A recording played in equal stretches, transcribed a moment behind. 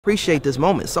Appreciate this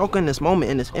moment, soak in this moment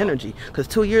and this energy, because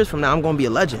 2 years from now I'm gonna be a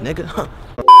legend, nigga.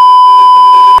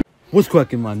 What's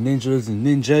cracking, my ninjas and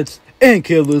ninjettes and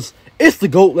killers? It's the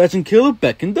GOAT Legend Killer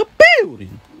back in the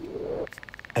building.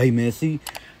 Hey man, see,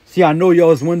 I know y'all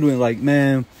was wondering, like,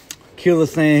 man, Killer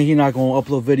saying he not gonna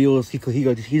upload videos.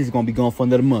 He's gonna be gone for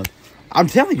another month. I'm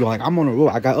telling y'all, like, I'm on a roll.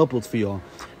 I got uploads for y'all.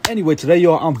 Anyway, today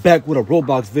y'all, I'm back with a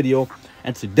Roblox video,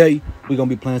 and today we're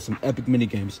gonna be playing some epic mini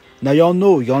games. Now y'all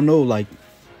know, like,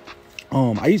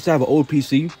 I used to have an old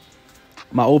PC.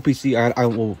 My old PC,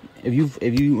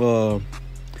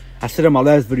 I said in my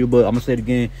last video, but I'm gonna say it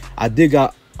again. I did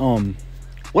got,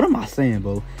 what am I saying,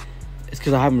 bro? It's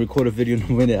because I haven't recorded a video in a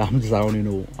minute. I don't even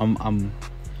know.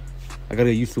 I gotta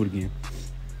get used to it again.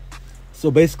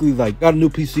 So basically, like, got a new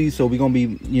PC, so we're gonna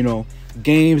be, you know,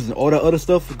 games and all that other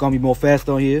stuff gonna be more fast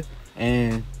on here.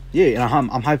 And yeah, and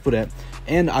I'm hyped for that.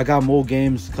 And I got more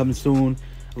games coming soon.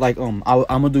 Like, I'm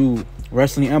gonna do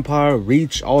Wrestling Empire,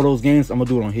 Reach, all those games. I'm gonna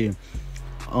do it on here.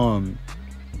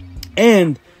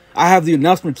 And I have the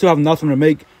announcement too. I have an announcement to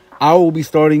make. I will be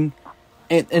starting,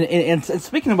 and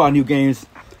speaking about new games,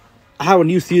 I have a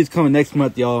new series coming next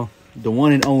month, y'all. The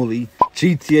one and only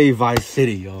GTA Vice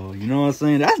City, y'all. You know what I'm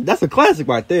saying? That's a classic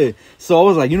right there. So I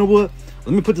was like, you know what?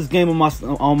 Let me put this game on my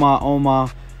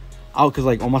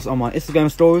Instagram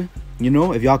story. You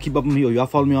know, if y'all keep up with me or y'all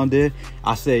follow me on there,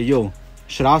 I said, yo,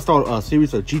 should I start a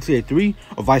series of GTA 3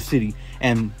 or Vice City?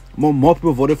 And more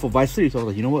people voted for Vice City, so I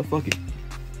was like, you know what? Fuck it.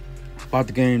 Bought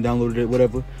the game, downloaded it,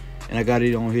 whatever, and I got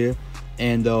it on here.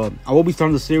 And I will be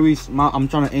starting the series. I'm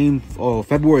trying to aim for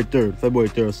February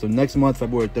 3rd. So next month,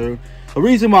 February 3rd. The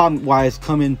reason why it's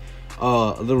coming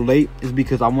a little late is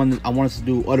because I wanted to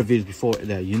do other videos before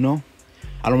that. You know,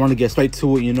 I don't want to get straight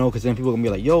to it. You know, because then people are gonna be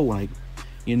like, yo, like,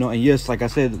 you know. And yes, like I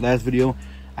said, the last video,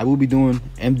 I will be doing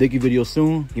M-Dicky videos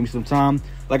soon. Give me some time.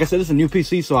 Like I said, it's a new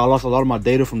PC, so I lost a lot of my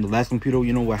data from the last computer,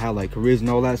 you know, where I had like careers and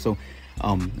all that. So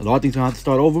a lot of things gonna have to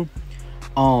start over.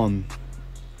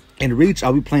 In Reach,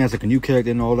 I'll be playing as like a new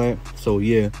character and all that. So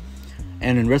yeah.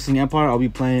 And in Wrestling Empire, I'll be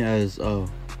playing as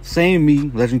same me,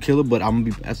 Legendklla, but I'm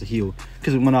gonna be as a heel.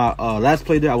 Because when I last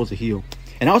played there, I was a heel.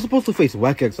 And I was supposed to face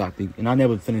Whack-X, I think, and I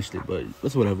never finished it, but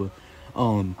that's whatever.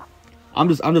 I'm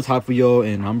just hyped for y'all,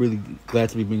 and I'm really glad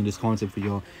to be bringing this content for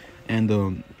y'all.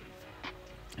 And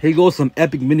here goes some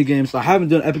epic mini games. I haven't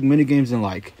done epic mini games in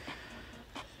like,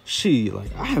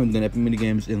 I haven't done epic mini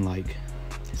games in like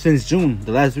since June.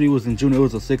 The last video was in June. It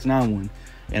was a 6ix9ine one,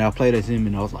 and I played as him,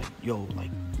 and I was like, yo,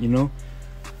 like, you know.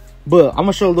 But I'm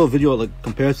gonna show a little video, like,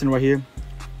 comparison right here.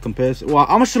 Well,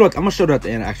 I'm gonna show it at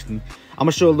the end. Actually, I'm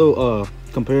gonna show a little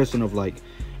comparison of like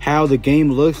how the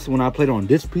game looks when I played on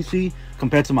this PC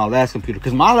compared to my last computer.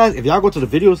 Because my last, if y'all go to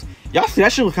the videos, y'all see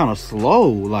that shit was kind of slow.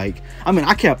 Like, I mean,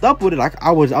 I kept up with it. Like,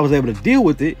 I was able to deal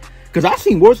with it. Because I've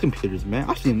seen worse computers, man.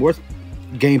 I've seen worse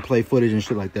gameplay footage and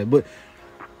shit like that. But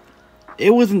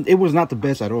it was not the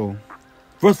best at all.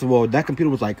 First of all, that computer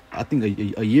was like, I think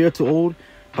a year or two old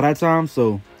by that time.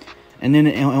 So, and then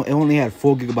it only had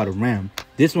 4 GB of RAM.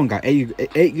 This one got 8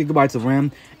 GB of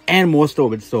RAM and more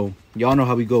storage. So y'all know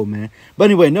how we go, man. But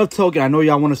anyway, enough talking. I know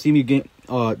y'all want to see me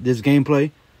this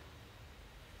gameplay.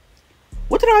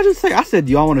 What did I just say? I said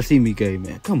y'all want to see me game,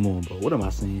 man. Come on, bro. What am I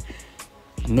saying?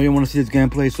 I know you want to see this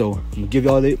gameplay, so I'm gonna give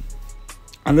y'all it.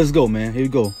 And let's go, man. Here we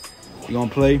go. We're gonna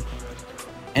play.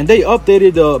 And they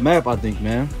updated the map, I think,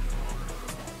 man.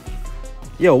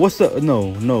 Yo, what's up?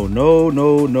 No.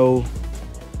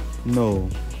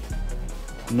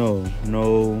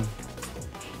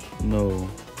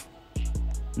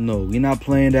 We're not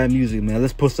playing that music, man.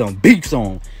 Let's put some beats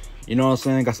on. You know what I'm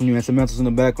saying? Got some new instrumentals in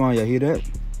the background. Y'all hear that?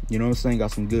 You know what I'm saying?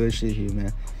 Got some good shit here,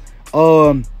 man.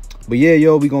 But yeah,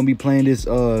 yo, we gonna be playing this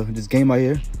this game right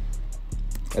here.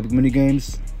 Epic mini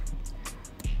games.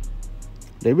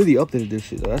 They really updated this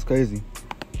shit, though. That's crazy.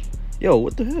 Yo,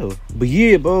 what the hell? But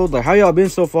yeah, bro, like, how y'all been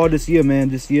so far this year, man?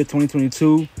 This year,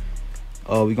 2022.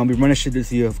 We gonna be running shit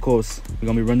this year, of course. We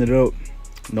gonna be running it up.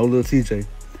 No little TJ.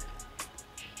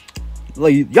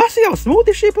 Like, y'all see how smooth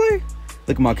this shit play?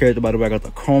 Look at my character, by the way. I got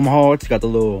the chrome hearts. Got the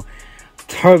little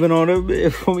turban on it,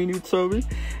 man. For me, new turban.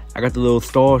 I got the little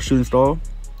star, shooting star.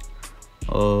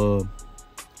 The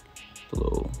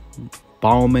little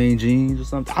Balmain jeans or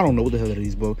something. I don't know what the hell that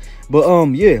is, bro. But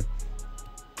yeah.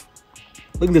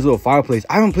 Look at this little fireplace.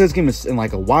 I haven't played this game in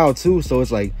like a while too, so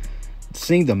it's like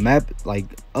seeing the map like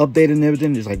updated and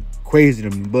everything is like crazy to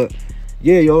me. But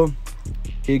yeah, yo,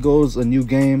 here goes a new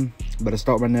game. Better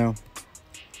start right now.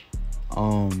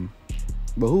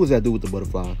 But who was that dude with the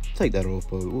butterfly? Take that off,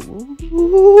 bro. What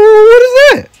is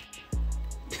that?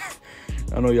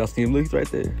 I know y'all see him. Look, he's right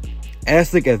there.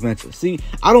 Aztec Adventure. See,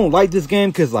 I don't like this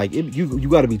game because like you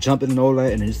got to be jumping and all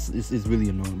that, and it's really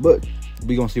annoying. But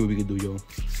we gonna see what we can do, yo.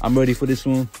 I'm ready for this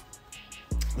one.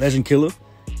 LEGENDKlLLA,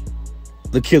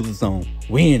 the Killer Zone.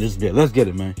 We in this bit. Let's get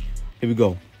it, man. Here we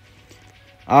go.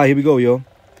 All right, here we go, yo.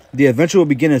 The adventure will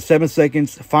begin in 7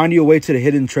 seconds. Find your way to the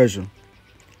hidden treasure.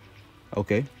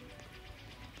 Okay.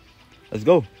 Let's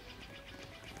go. All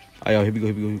right, yo, here we go.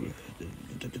 Here we go.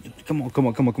 Come on, come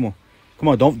on, come on, come on. Come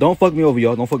on, don't fuck me over,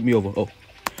 y'all. Don't fuck me over. Oh.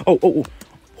 Woo!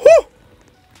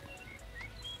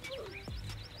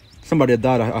 Somebody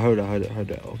died. I heard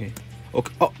that. Okay.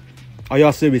 Okay. Oh. Are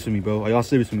y'all serious with me, bro? Are y'all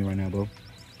serious with me right now, bro?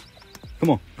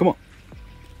 Come on. Come on.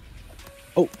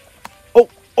 Oh.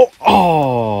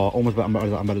 Almost about, I'm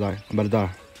about to die. I'm about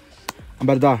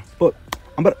to die. But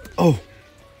I'm about to, oh.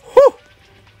 Whew.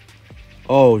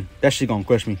 Oh, that shit gonna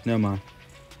crush me. Never mind.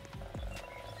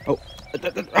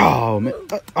 Oh man.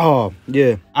 Oh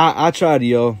yeah. I tried it,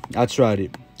 yo. I tried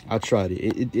it.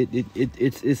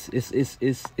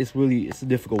 It's really a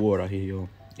difficult word out here, yo.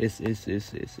 It's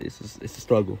a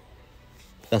struggle.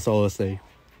 That's all I'll say.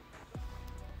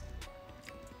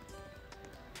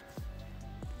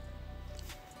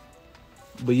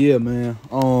 But yeah, man.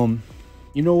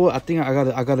 You know what? I think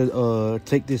I gotta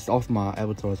take this off my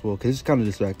avatar as well, because it's kind of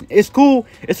distracting. It's cool.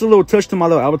 It's a little touch to my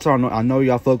little avatar. I know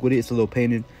y'all fuck with it. It's a little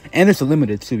painted, and it's a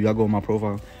limited too. Y'all go on my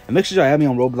profile and make sure y'all add me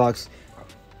on Roblox.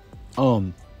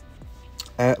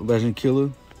 At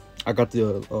LEGENDKlLLA. I got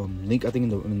the link, I think,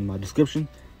 in my description.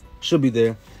 Should be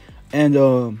there. And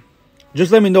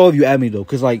just let me know if you add me though,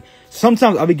 because like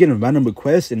sometimes I'll be getting random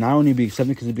requests and I don't even be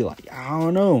accepting because it'd be like, I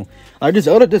don't know. Like this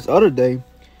other day,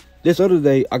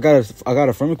 I got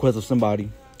a friend request of somebody,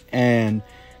 and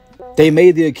they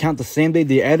made the account the same day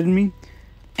they added me,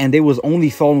 and they was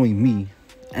only following me,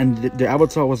 and their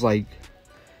avatar was like,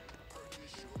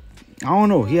 I don't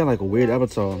know, he had like a weird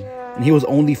avatar, and he was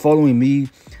only following me,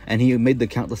 and he made the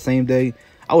account the same day.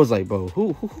 I was like, bro,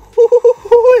 who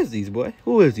is these, boy?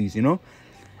 Who is these, you know?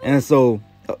 And so,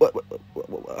 what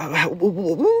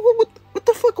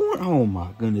the fuck going on? Oh my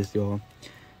goodness, y'all.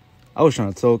 I was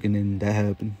trying to talk, and then that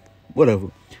happened.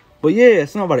 Whatever. But yeah,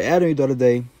 somebody added me the other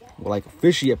day, like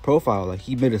fishy at profile. Like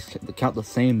he made the account the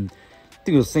same, I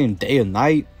think it was the same day or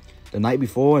night, the night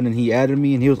before, and then he added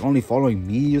me, and he was only following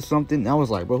me or something. And I was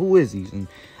like, bro, who is these? And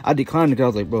I declined it because I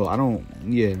was like, bro, I don't,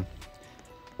 yeah.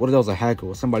 What if that was a hacker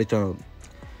or somebody trying to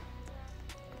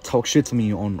talk shit to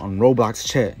me on Roblox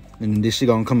chat, and then this shit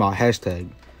gonna come out hashtag?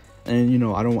 And you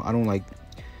know, I don't like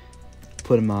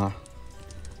putting my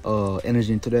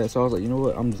energy into that, so I was like, you know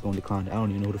what, I'm just gonna decline it. I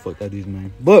don't even know who the fuck that is,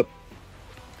 man. But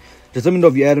just let me know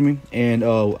if you added me, and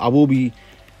I will be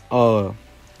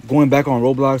going back on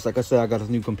Roblox. Like I said, I got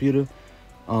a new computer.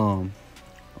 I'll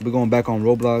be going back on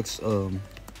Roblox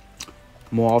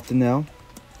more often now,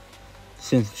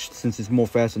 since it's more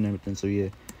fast and everything. So yeah,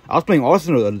 I was playing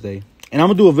Arsenal the other day, and I'm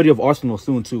gonna do a video of Arsenal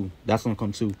soon too. That's gonna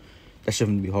come too. That shit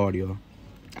gonna be hard, y'all.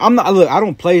 I'm not, look, I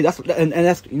don't play, that's, and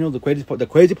that's, you know, the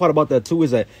crazy part about that too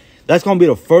is that that's gonna be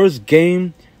the first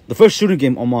shooting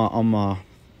game on my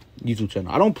YouTube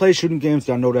channel. I don't play shooting games.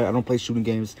 Y'all know that I don't play shooting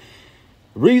games.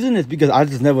 Reason is because I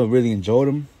just never really enjoyed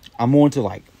them. I'm more into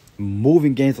like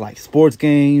moving games, like sports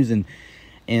games and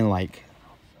like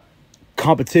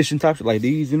competition types like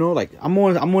these, you know. Like I'm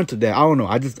more into that. I don't know,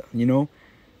 I just, you know.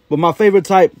 But my favorite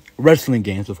type, wrestling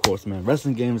games, of course, man.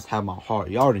 Wrestling games have my heart.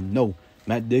 You already know.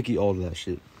 Matt Dickey, all of that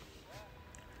shit.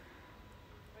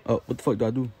 Oh, what the fuck do I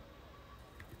do?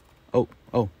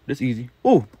 Oh, this easy.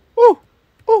 Ooh.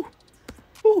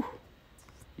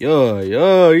 Yeah,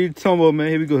 you talking about, man.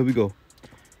 Here we go.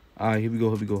 All right, here we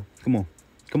go. Come on.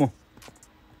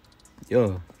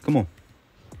 Yeah, come on.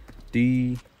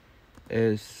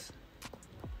 D.S.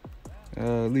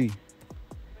 Lee.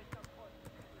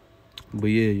 But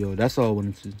yeah, yo, that's all I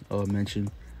wanted to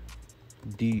mention.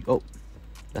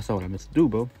 That's all I meant to do,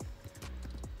 bro.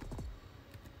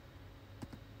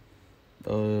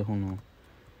 Hold on.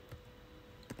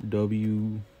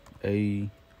 W-A-D.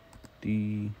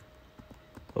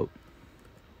 Oh.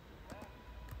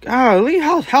 Golly,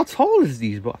 how tall is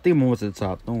these, bro? I think I'm almost at the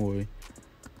top. Don't worry.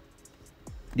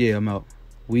 Yeah, I'm out.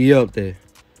 We up there.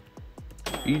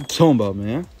 What you talking about,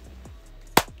 man?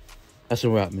 That's a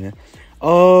wrap, man.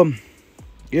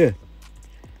 Yeah.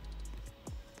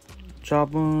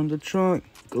 Chop on the trunk.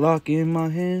 Glock in my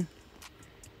hand.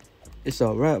 It's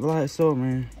a rap like so,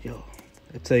 man. Yo,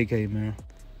 it's AK, man.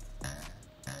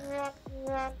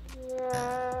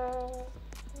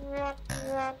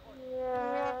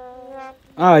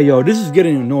 Alright, yo, this is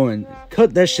getting annoying.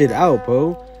 Cut that shit out,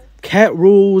 bro. Cat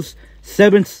rules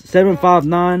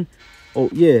 7759. Oh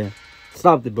yeah,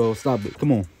 stop it, bro. Stop it.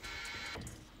 Come on.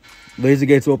 Laser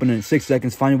gates open in 6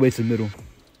 seconds. Find your way to the middle.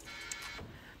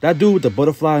 That dude with the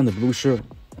butterfly and the blue shirt.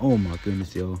 Oh my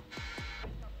goodness, yo.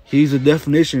 He's the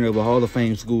definition of a Hall of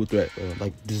Fame school threat.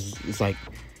 Like, this is like,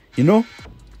 you know?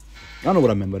 Y'all know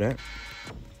what I meant by that.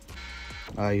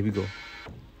 Alright, here we go.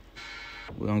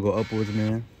 We're gonna go upwards,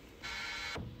 man.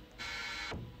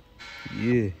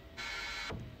 Yeah.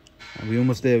 We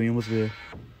almost there. We almost there.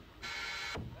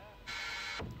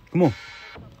 Come on.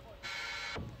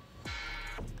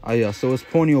 Oh yeah, so it's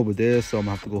pointy over there, so I'm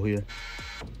gonna have to go here.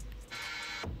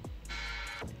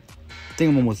 I think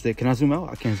I'm almost there. Can I zoom out?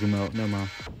 I can't zoom out. Never mind.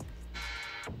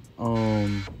 I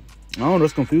don't know.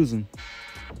 That's confusing.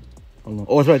 Hold on.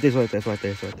 Oh, it's right there. It's right there. It's right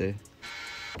there. It's right there.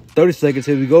 30 seconds.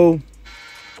 Here we go.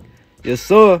 Yes,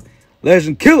 sir.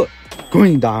 LEGENDKlLLA.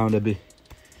 Green down that bit.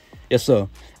 Yes, sir.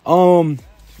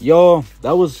 Y'all,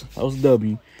 that was a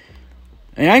W.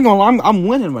 And I ain't gonna lie, I'm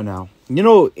winning right now. You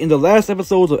know, in the last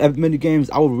episodes of Epic Minigames,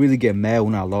 I would really get mad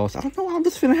when I lost. I don't know, I'm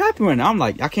just feeling happy right now. I'm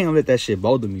like, I can't let that shit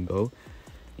bother me, bro.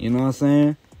 You know what I'm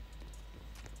saying?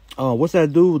 What's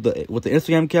that dude with the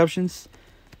Instagram captions?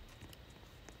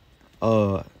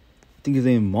 I think his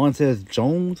name Montez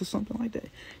Jones or something like that.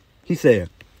 He said,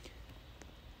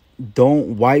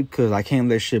 "Don't wipe because I can't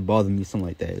let shit bother me," something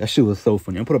like that. That shit was so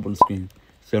funny. I'll put it up on the screen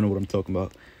so you know what I'm talking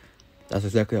about. That's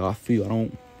exactly how I feel. I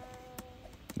don't,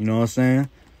 you know what I'm saying?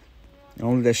 I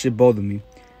don't let that shit bother me.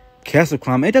 Castle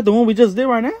climb, ain't that the one we just did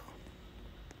right now?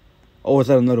 Oh, is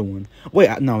that another one? Wait,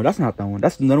 no, that's not that one.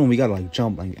 That's another one we gotta like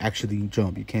jump, like actually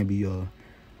jump. You can't be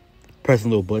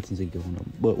pressing little buttons and doing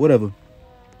them. But whatever.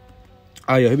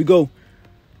 Alright, here we go.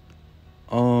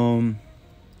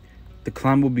 The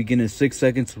climb will begin in 6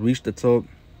 seconds to reach the top.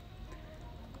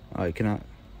 Alright, can I?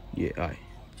 Yeah, alright.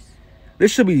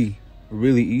 This should be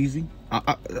really easy.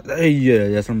 Yeah,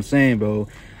 that's what I'm saying, bro.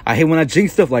 I hate when I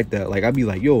jinx stuff like that. Like, I be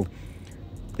like, yo,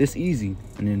 this easy.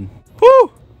 And then,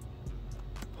 whoo!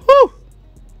 Whoo!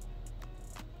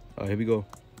 Alright, here we go.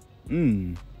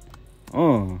 Come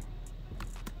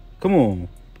on.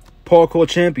 Parkour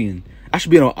champion. I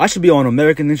should be on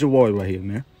American Ninja Warrior right here,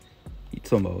 man. You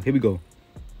talking about? Here we go.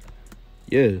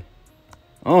 Yeah.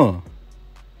 No,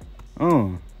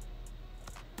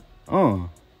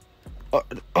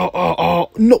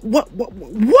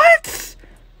 what?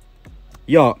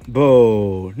 Y'all,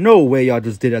 bro, no way y'all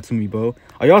just did that to me, bro.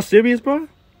 Are y'all serious, bro?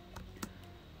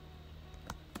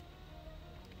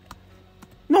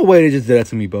 No way they just did that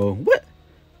to me, bro. What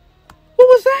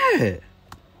was that?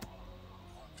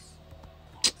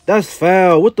 That's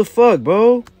foul. What the fuck,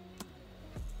 bro?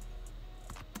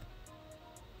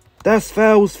 That's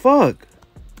foul as fuck.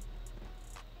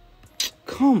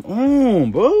 Come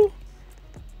on, bro.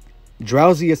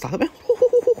 Drowsy is tired.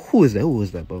 Who is that? Who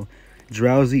is that, bro?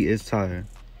 Drowsy is tired.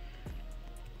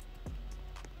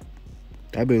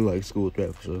 That be like school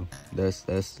threat for sure. That's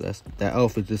that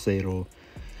outfit just say it all.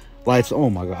 Lights. Oh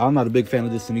my god, I'm not a big fan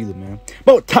of this either, man.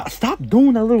 Bro, stop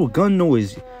doing that little gun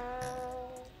noise.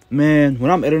 Man, when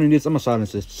I'm editing this, I'm gonna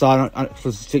silence this. So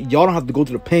y'all don't have to go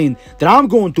through the pain that I'm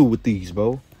going through with these,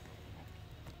 bro.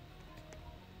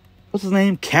 What's his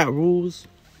name? Catrules.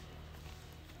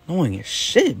 Annoying as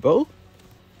shit, bro.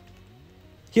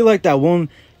 He like that one.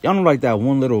 Y'all know, like that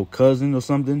one little cousin or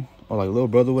something, or like little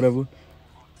brother, whatever.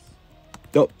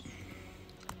 Yup.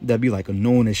 That'd be like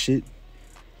annoying as shit.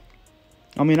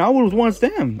 I mean, I was once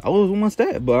them. I was once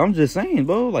that, but I'm just saying,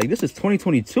 bro. Like, this is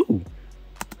 2022.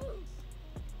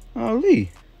 Lee.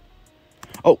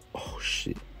 Oh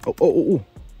shit. Oh.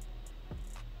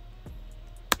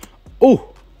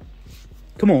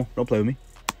 Come on, don't play with me.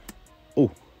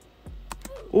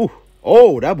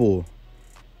 Oh, that boy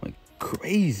like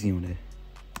crazy on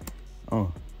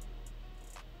that.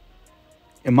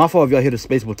 And my fault if y'all hear the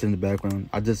space button in the background.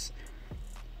 I just,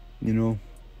 you know,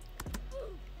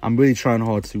 I'm really trying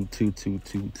hard to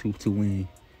win.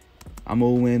 I'm a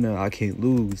winner. I can't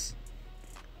lose.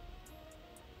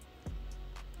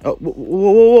 Oh,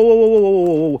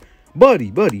 whoa,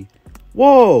 buddy,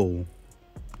 whoa.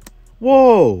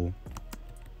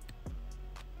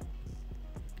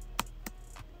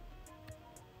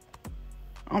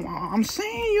 I'm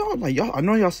saying, y'all, like, y'all, I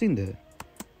know y'all seen that.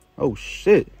 Oh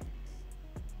shit.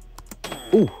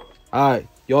 Ooh, all right,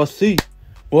 y'all see.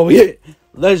 Well, we hit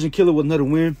LEGENDKlLLA with another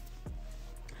win.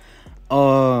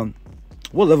 What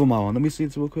level am I on? Let me see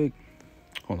it real quick.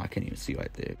 Hold on, I can't even see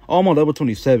right there. Oh, I'm on level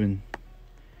 27.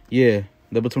 Yeah,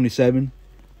 level 27.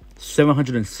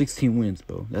 716 wins,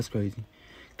 bro. That's crazy.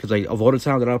 Cause like of all the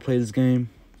time that I played this game,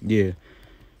 yeah.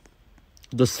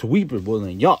 The sweeper, boy,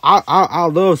 like, y'all, I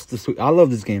love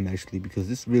this game actually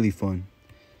because it's really fun.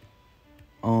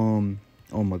 Oh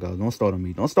my god, don't start on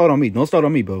me,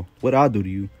 bro. What I do to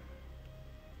you?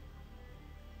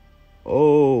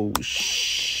 Oh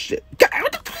shit! God,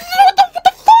 what the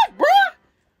fuck, bro?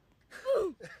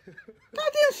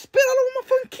 Goddamn spit all over my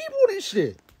fucking keyboard and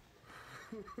shit.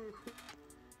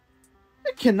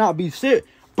 It cannot be serious.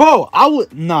 Bro, I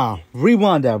would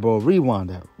rewind that, bro. Rewind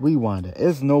that.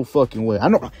 There's no fucking way. I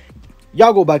know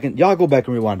y'all go back and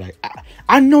rewind that.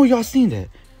 I know y'all seen that.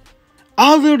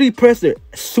 I literally pressed it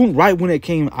soon, right when it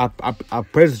came. I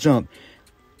pressed jump.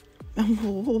 Man,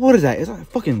 what is that? Is that a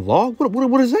fucking log?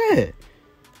 What is that?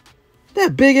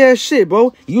 That big ass shit,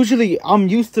 bro. Usually I'm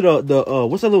used to the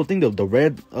what's that little thing, the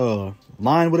red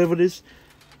line, whatever it is.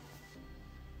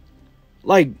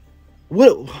 Like,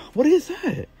 what is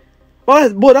that?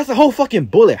 Bro, that's a whole fucking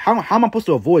bullet. How am I supposed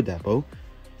to avoid that, bro?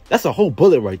 That's a whole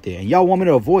bullet right there. And y'all want me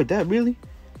to avoid that, really?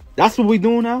 That's what we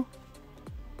doing now?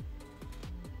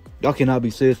 Y'all cannot be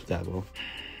serious with that, bro.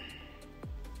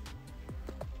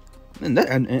 And that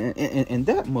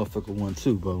motherfucker one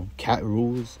too, bro.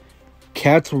 Catsrule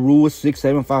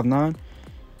 6759.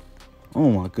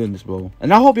 Oh my goodness, bro.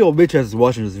 And I hope your bitch ass is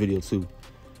watching this video too.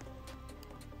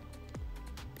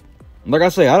 Like I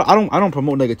say, I don't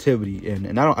promote negativity,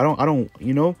 and I don't,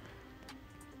 you know.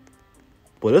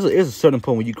 But there's a certain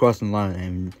point when you crossing the line,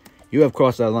 and you have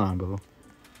crossed that line, bro.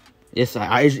 It's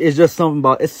just something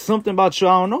about you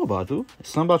I don't know about, dude. It's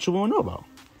something about you we don't know about.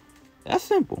 That's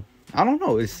simple. I don't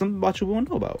know. It's something about you we don't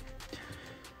know about.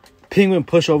 Penguin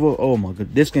pushover. Oh my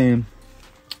god, this game.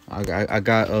 I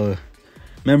got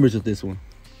members of this one.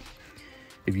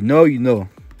 If you know, you know.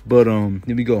 But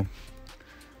here we go.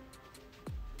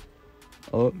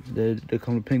 Oh, there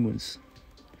come the penguins.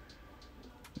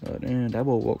 Oh damn, that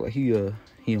boy walk like he on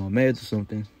meds or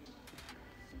something.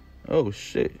 Oh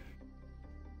shit.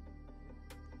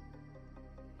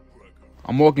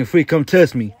 I'm walking free, come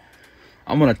test me.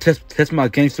 I'm gonna test my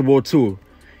gangster world tour.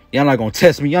 Y'all not gonna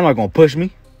test me, y'all not gonna push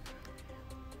me.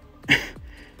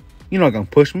 You're not gonna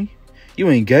push me. You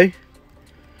ain't gay.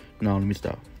 No, let me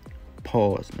stop.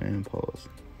 Pause, man, pause.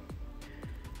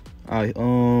 Alright,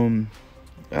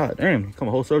 God damn, come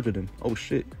a whole surge of them. Oh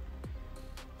shit.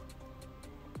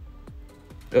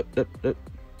 Up.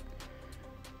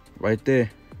 Right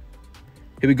there.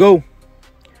 Here we go.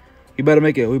 You better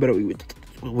make it. We better.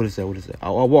 What is that? What is that? I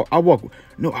walk.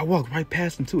 No, I walk right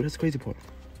past him too. That's the crazy part.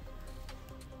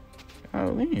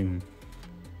 Oh man.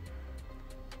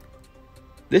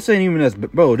 This ain't even as,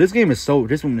 bro. This one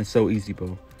is so easy,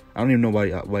 bro. I don't even know why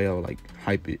y'all like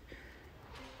hype it.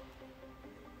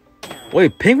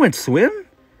 Wait, penguins swim?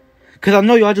 Cause I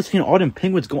know y'all just seen all them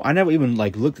penguins go. I never even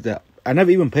like looked at that. I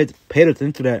never even paid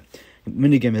attention to that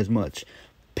minigame as much.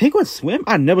 Penguins swim?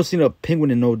 I never seen a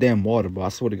penguin in no damn water, bro. I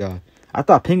swear to God. I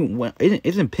thought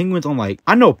isn't penguins on like,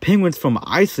 I know penguins from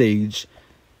Ice Age.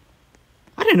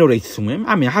 I didn't know they swim.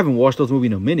 I mean, I haven't watched those movies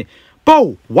in a minute.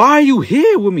 Bro, why are you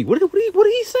here with me? What did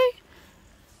he say?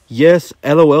 Yes,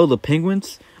 LOL, the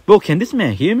penguins. Bro, can this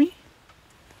man hear me?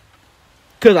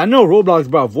 Cause I know Roblox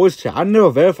brought voice chat. I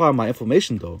never verified my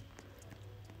information though.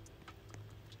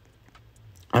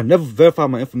 I never verified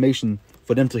my information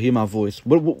for them to hear my voice.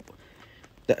 What,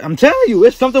 I'm telling you,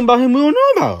 it's something about him we don't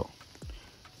know about.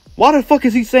 Why the fuck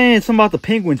is he saying something about the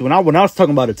penguins when I was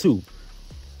talking about it too?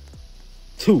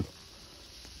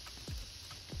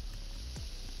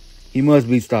 He must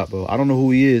be stopped, bro. I don't know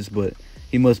who he is, but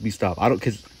he must be stopped.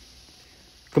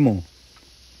 Come on.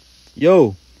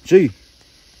 Yo, G.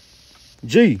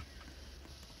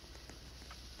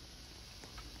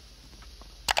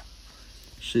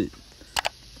 Shit.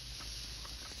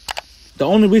 The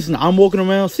only reason I'm walking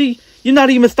around, see, you're not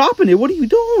even stopping it. What are you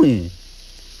doing?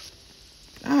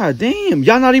 God damn,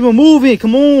 y'all not even moving.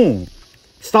 Come on.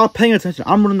 Stop paying attention.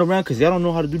 I'm running around because y'all don't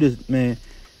know how to do this, man.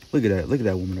 Look at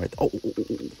that woman right there. Oh,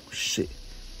 shit.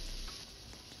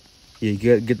 Yeah,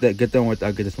 get that one right there.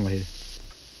 I'll get this one right here.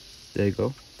 There you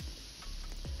go.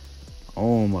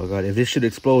 Oh my god, if this shit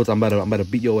explodes, I'm about to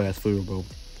beat your ass for real, bro.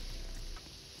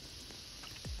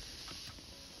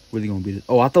 Really gonna beat it.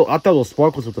 Oh, I thought those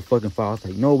sparkles with the fucking fire. I was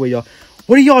like, no way, y'all.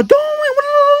 What are y'all doing?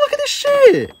 Look at this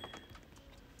shit.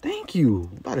 Thank you.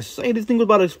 I'm about to say this thing was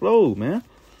about to explode, man.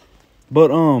 But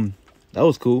that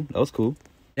was cool.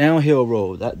 Downhill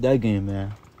road. That game,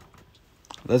 man.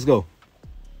 Let's go.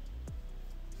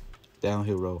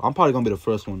 Downhill road. I'm probably gonna be the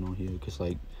first one on here because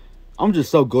like I'm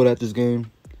just so good at this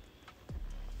game.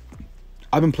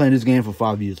 I've been playing this game for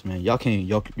 5 years, man. Y'all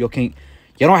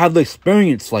don't have the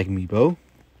experience like me, bro.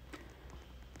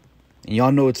 And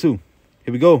y'all know it too.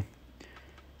 Here we go.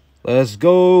 Let's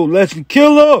go,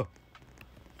 LEGENDKlLLA.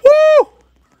 Woo!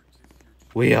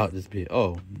 We out this bit.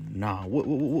 Oh, nah.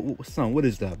 What, son? What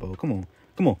is that, bro? Come on.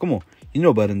 You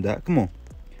know better than that. Come on.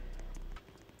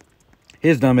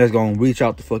 His dumb ass gonna reach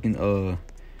out to fucking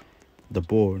the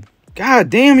board. God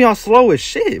damn, y'all slow as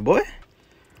shit, boy.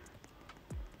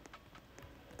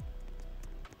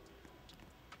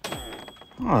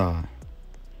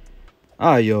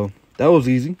 Yo, that was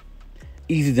easy.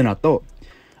 Easier than I thought.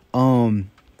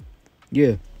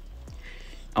 Yeah.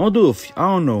 I'm gonna do I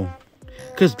don't know,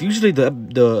 cause usually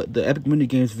the epic mini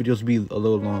games videos be a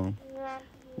little long.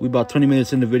 We about 20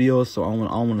 minutes in the video, so I don't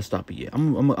want to stop it yet.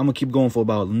 I'm gonna keep going for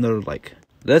about another, like,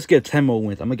 let's get 10 more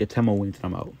wins. I'm gonna get 10 more wins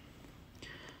and I'm out.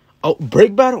 Oh,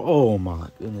 break battle. Oh my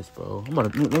goodness, bro. I'm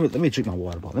about to, let me drink my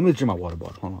water bottle. Let me drink my water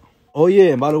bottle. Hold on. Oh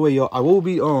yeah, and by the way, y'all, I will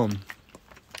be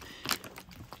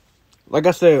like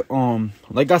I said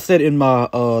in my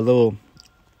little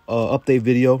update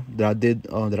video that I did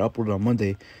that I uploaded on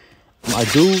Monday. I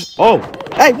do. Oh,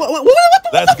 hey, what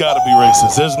That's gotta be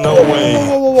racist. There's no way.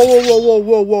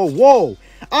 Whoa.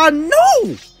 I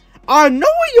know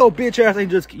your bitch ass ain't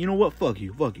just. You know what? Fuck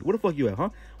you. Where the fuck you at, huh?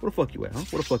 Where the fuck you at, huh?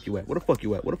 Where the fuck you at? Where the fuck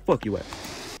you at? Where the fuck you at?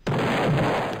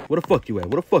 Where the fuck you at?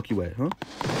 Where the fuck you at, huh?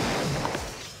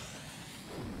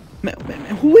 Man,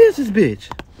 who is this bitch?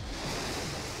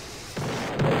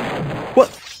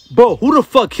 What? Bro, who the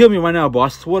fuck killed me right now, bro? I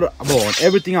swear to, bro, on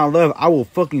everything I love, I will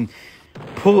fucking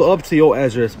pull up to your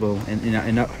address, bro.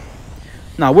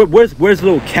 Nah, where's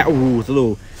little cat rules, the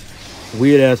little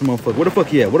weird ass motherfucker? Where the fuck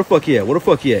he at? Where the fuck he at? Where the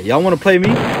fuck he at? Y'all wanna play me?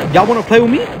 Y'all wanna play with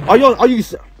me? Are you?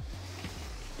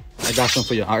 I got something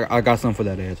for you. I got something for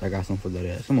that ass. I got something for that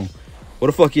ass. Come on. Where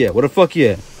the fuck he at? Where the fuck he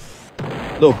at?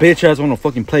 Little bitch ass wanna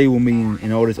fucking play with me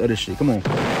and all this other shit. Come on.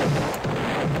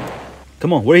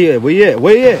 Come on. Where he at? Where he at?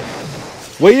 Where he at?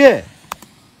 Where you at?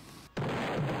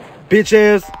 Bitch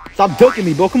ass. Stop ducking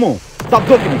me, bro. Come on. Stop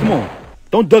ducking me. Come on.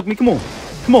 Don't duck me. Come on.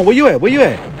 Come on. Where you at? Where you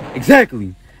at?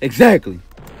 Exactly.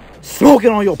 Smoking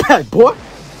on your pack, boy.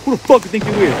 Who the fuck you think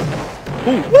you is?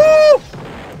 Who? Woo!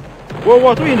 World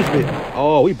War III in this bitch.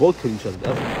 Oh, we both killed each other.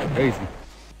 That's crazy.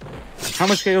 How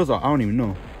much KOs are? I don't even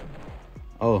know.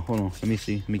 Oh, hold on. Let me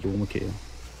see. Let me get one more KO.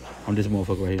 I'm this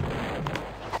motherfucker right here.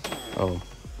 Oh.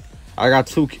 I got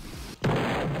 2 kills.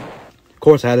 Of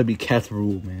course, I had to be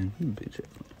catsrule, man. Bitch ass.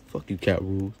 Fuck you, cat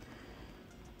rules.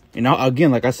 And now,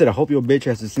 again, like I said, I hope your bitch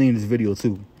ass is seeing this video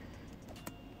too.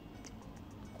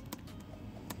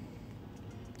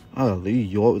 Oh,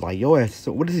 your ass.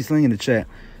 What is he saying in the chat?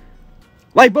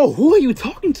 Like, bro, who are you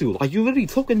talking to? Like, you literally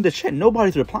talking in the chat.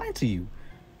 Nobody's replying to you.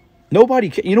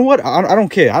 Nobody. You know what? I don't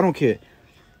care. I don't care.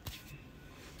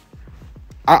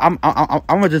 I'm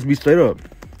gonna just be straight up.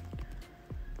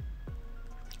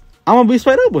 I'm gonna be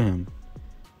straight up with him.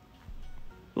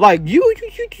 Like you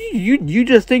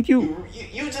just think you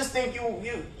just think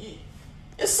you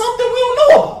it's something we don't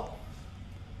know about.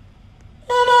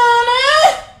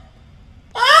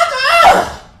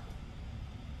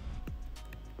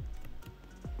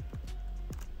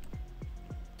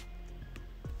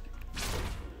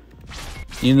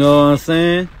 You know what I'm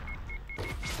saying?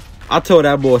 I told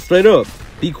that boy straight up,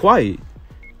 be quiet.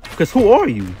 Cause who are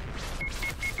you?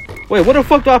 Wait, where the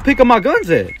fuck do I pick up my guns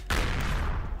at?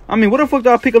 I mean, where the fuck do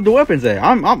I pick up the weapons at?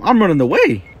 I'm running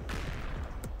away.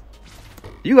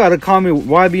 You gotta call me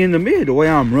YB in the mid the way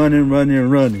I'm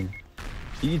running.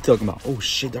 You talking about? Oh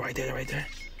shit, they're right there.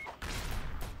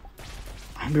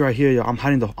 I'll be right here, y'all. I'm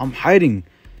hiding.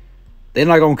 They're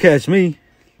not gonna catch me.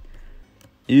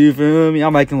 You feel me?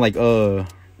 I'm acting like yeah.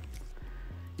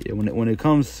 When it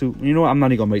comes to, you know what? I'm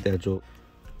not even gonna make that joke.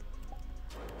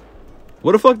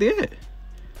 Where the fuck they at?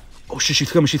 Oh shit,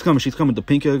 she's coming. The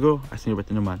pink hair girl. I see her right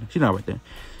there. Never mind. She's not right there.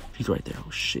 She's right there. Oh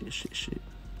shit.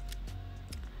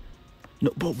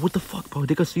 No, bro, what the fuck, bro?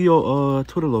 They can see your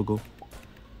Twitter logo.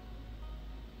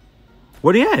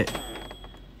 Where they at?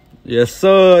 Yes,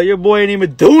 sir. Your boy ain't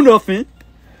even do nothing.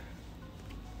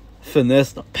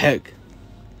 Finesse the pack.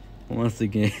 Once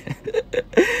again.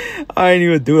 I ain't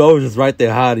even do it. I was just right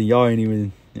there hiding. Y'all ain't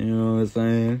even, you know what I'm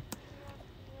saying?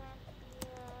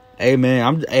 Hey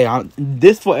man,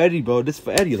 this for Eddie, bro. This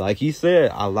for Eddie. Like he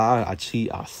said, I lie, I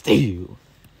cheat, I steal.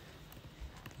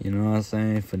 You know what I'm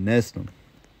saying? Finesse them.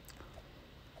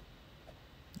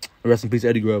 Rest in peace,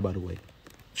 Eddie Girl, by the way.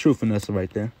 True finesse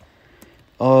right there.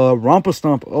 Romper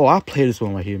Stomp. Oh, I played this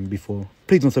one right here before.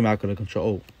 Please don't tell me I couldn't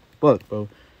control. Oh, fuck, bro.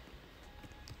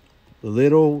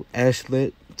 Little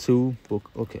Ashlet 2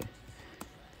 book. Okay.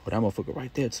 Oh, that motherfucker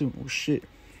right there too. Oh shit.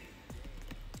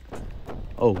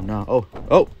 Oh no. Oh.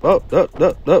 Up.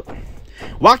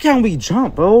 Why can't we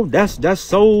jump, bro? That's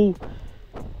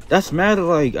mad.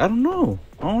 Like, I don't know.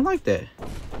 I don't like that.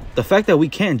 The fact that we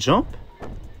can't jump.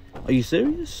 Are you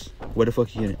serious? Where the fuck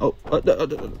are you getting? Oh,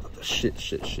 shit.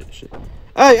 Hey,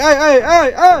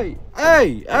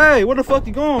 where the fuck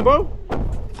you going, bro?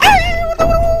 Hey,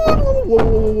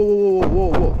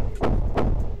 whoa.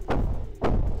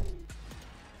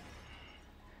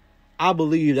 I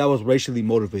believe that was racially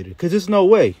motivated. Cause it's no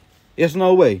way. It's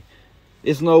no way.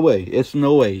 It's no way. It's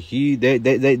no way.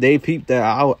 They peeped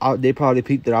that they probably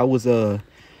peeped that I was I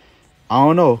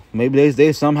don't know. Maybe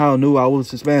they somehow knew I was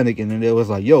Hispanic, and then they was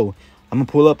like, "Yo, I'm gonna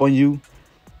pull up on you."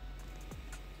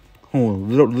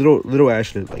 Hold on, little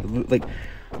Ashley, like,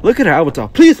 look at her avatar.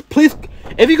 Please,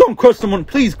 if you gonna crush someone,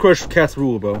 please crush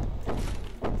catsrule, bro.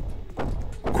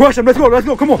 Crush him. Let's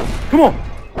go. Come on.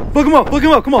 Fuck him up.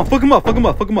 Come on. Fuck him up.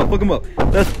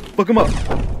 Let's fuck him up.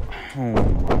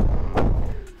 Oh.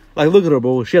 Like, look at her,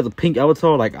 bro. She has a pink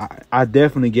avatar. Like, I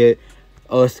definitely get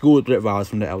school threat vibes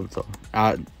from the avatar.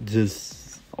 I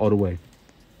just all the way.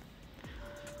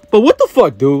 But what the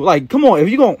fuck, dude? Like, come on. If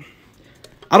you gon',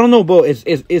 I don't know, bro. Is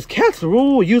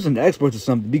catsrule using the experts or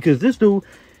something? Because this dude,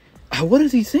 what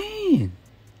is he saying?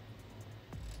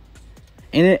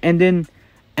 And then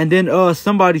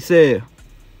somebody said,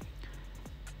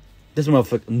 this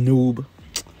motherfucker noob.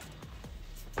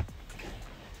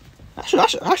 I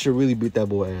should really beat that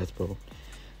boy ass, bro.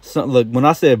 So, look, when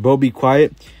I said, bro, be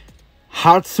quiet,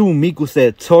 Hatsu Miku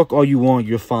said, talk all you want,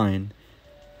 you're fine.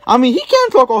 I mean, he can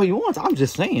talk all he wants. I'm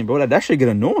just saying, bro, that should get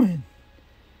annoying.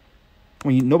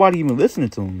 When nobody even listening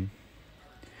to him.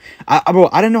 Bro,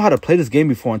 I didn't know how to play this game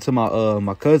before until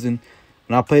my cousin,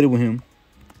 when I played it with him,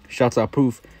 shouts out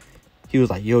Proof, he was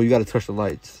like, yo, you gotta touch the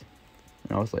lights.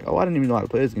 And I was like, oh, I didn't even know how to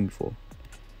play this game before.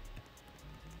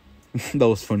 That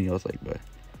was funny. I was like, bro.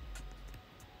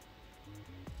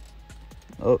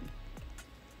 Oh.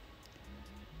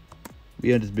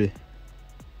 We on this bit.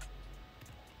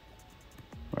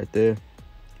 Right there.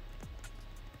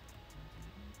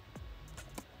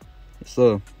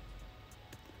 So.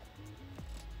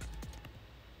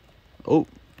 Oh.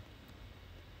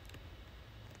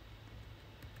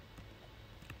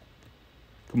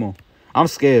 Come on. I'm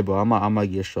scared, bro. I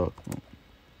might get shocked.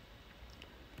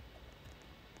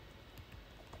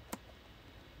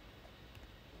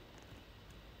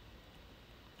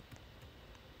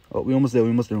 Oh, we almost there.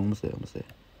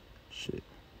 Shit.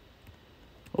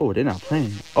 Oh, they're not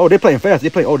playing. Oh, they're playing fast.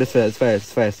 Oh, this fast.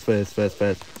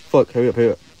 Fuck, hurry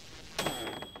up.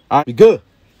 Alright, be good.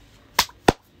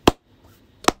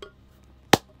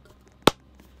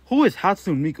 Who is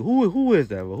Hatsune Miku? Who is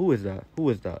that, bro? Who is that?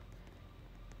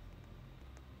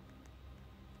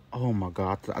 Oh my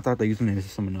god, I thought they used to name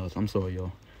this someone else. I'm sorry,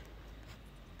 y'all.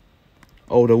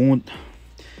 Oh, the one.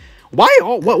 Why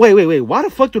all? Wait. Why the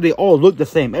fuck do they all look the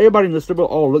same? Everybody in the server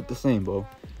all look the same, bro.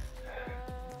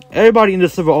 Everybody in the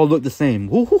server all look the same.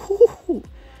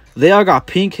 They all got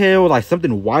pink hair or like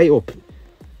something white or.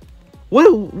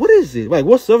 What is it? Like,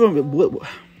 what server?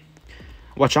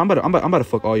 Watch, I'm about to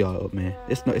fuck all y'all up, man.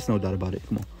 It's no doubt about it.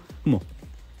 Come on.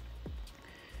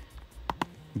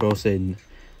 Bro said,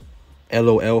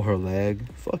 LOL her lag.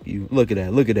 Fuck you. Look at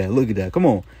that. Come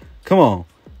on.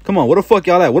 What the fuck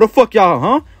y'all at? What the fuck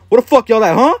y'all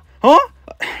at, huh?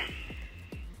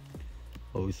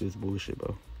 Oh, this is bullshit,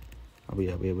 bro.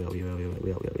 We out.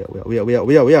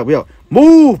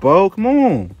 Move, bro. Come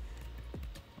on.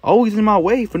 Always in my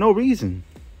way for no reason.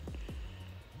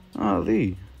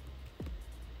 We in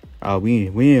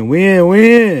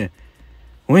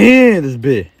this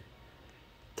bit.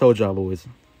 Told y'all boys,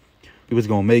 we was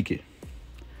gonna make it.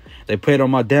 They played on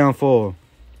my downfall.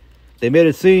 They made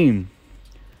it seem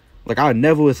like I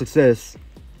never was have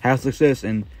success,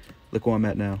 and look where I'm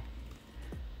at now.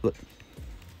 Look.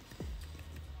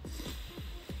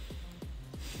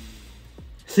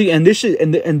 See, and this shit,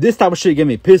 and this type of shit get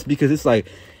me pissed because it's like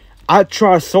I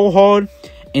try so hard,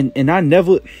 and I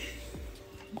never.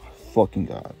 Fucking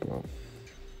god, bro.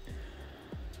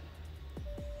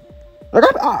 Like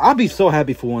I'll be so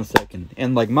happy for 1 second,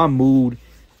 and like my mood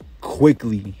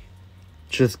quickly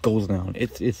just goes down.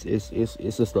 It's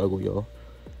a struggle, y'all.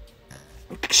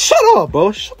 Shut up,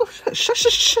 bro. Shut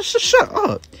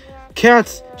up.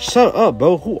 Cats, shut up,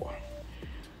 bro. Who?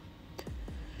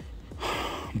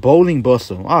 Bowling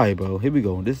bustle. All right, bro. Here we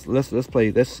go. Let's play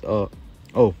this.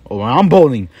 I'm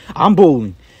bowling. I'm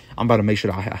about to make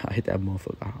sure I hit that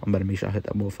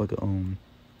motherfucker.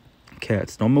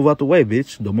 Cats. Don't move out the way,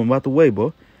 bitch. Don't move out the way,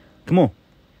 bro. Come on.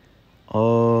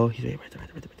 He's right there.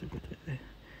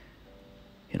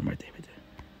 Hit him right there.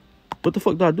 What the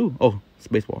fuck did I do? Oh,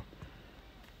 spacebar.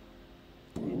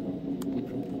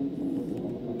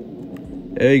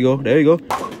 There you go.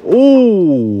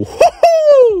 Ooh.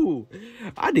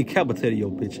 I decapitated your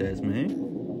bitch ass, man.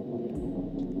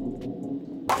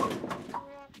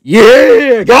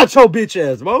 Yeah, got your bitch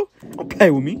ass, bro. Don't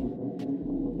play with me.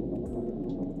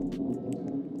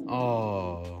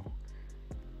 Oh.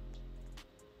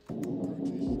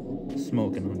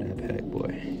 Smoking on that pack,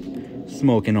 boy.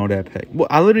 Well,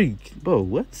 I literally, bro,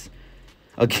 what?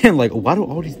 Again, like, why do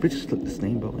all these bitches look the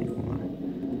same, bro? Ain't gonna lie.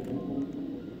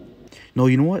 No,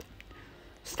 you know what?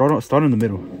 Start in the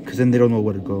middle, cause then they don't know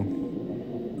where to go.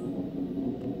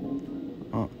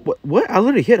 What? I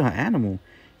literally hit an animal.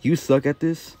 You suck at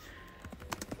this,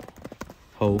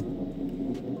 ho.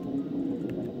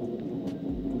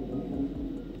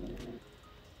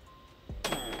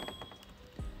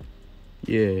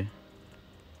 Yeah.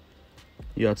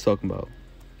 Y'all talking about?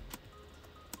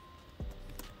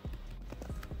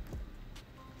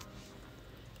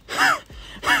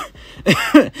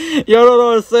 Y'all don't know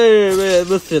what I'm saying, man.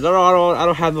 Listen, I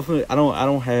don't have no, I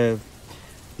don't have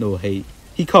no hate.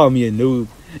 He called me a noob.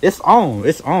 It's on.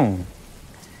 It's on.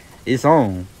 It's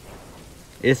on.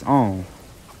 It's on.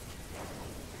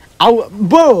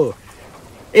 Bro,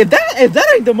 if that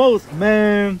ain't the most,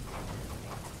 man.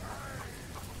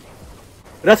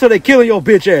 That's what they killing your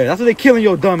bitch ass. That's what they killing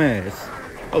your dumb ass.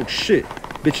 Oh shit,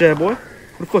 bitch ass boy.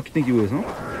 What the fuck you think you is, huh?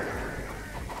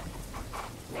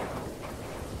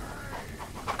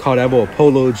 Call that boy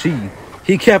Polo G.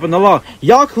 He capping the law.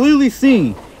 Y'all clearly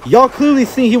seen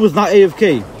he was not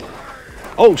AFK.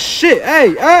 Oh shit.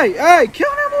 Hey, kill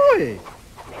that boy.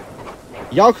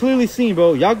 Y'all clearly seen,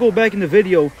 bro. Y'all go back in the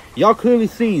video. Y'all clearly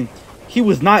seen he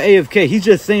was not AFK. He's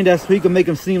just saying that so he can make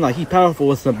him seem like he powerful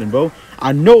or something, bro.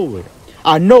 I know it.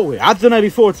 I've done that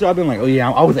before too. I've been like, oh yeah,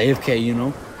 I was AFK, you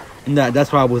know. And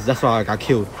that's why I got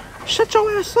killed. Shut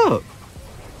your ass up.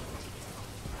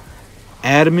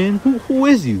 Admin, who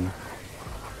is you?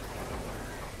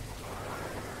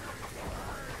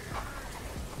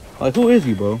 Like, who is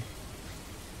you, bro?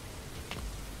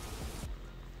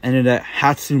 And then that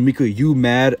Hatsumika, you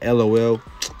mad? LOL.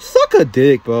 Suck a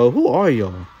dick, bro. Who are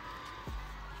y'all?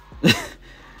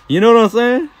 You know what I'm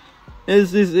saying?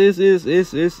 It's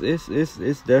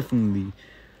definitely,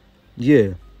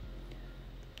 yeah.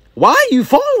 Why are you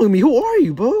following me? Who are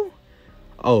you, bro?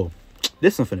 Oh,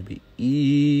 this one's finna be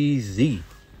easy.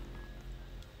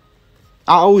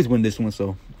 I always win this one,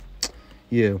 so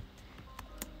yeah.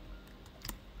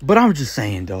 But I'm just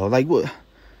saying, though, like, what?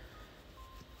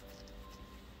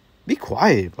 Be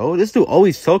quiet, bro. This dude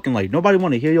always talking. Like, nobody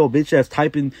want to hear your bitch ass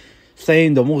typing,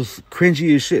 saying the most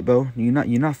cringiest shit, bro. You're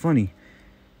not funny.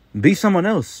 Be someone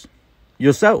else,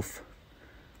 yourself.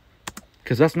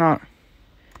 Cause that's not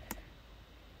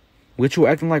what you're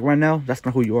acting like right now. That's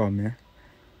not who you are, man.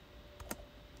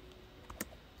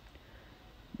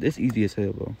 This easy as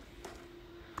hell, bro.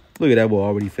 Look at that boy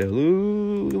already fell.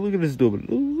 Ooh, look at this stupid.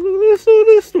 Ooh,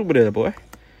 this stupid ass boy.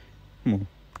 Come on.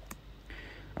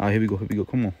 Alright, here we go.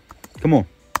 Come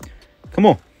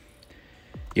on.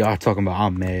 Y'all talking about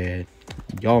I'm mad.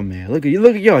 Y'all mad. Look at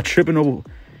y'all tripping over.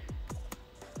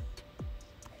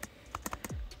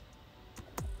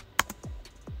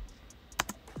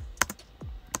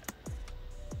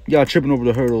 Y'all tripping over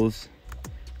the hurdles.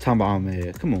 Talking about I'm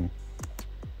mad. Come on.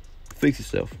 Fix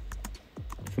yourself.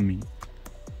 For me.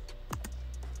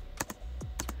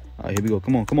 Alright, here we go.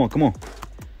 Come on.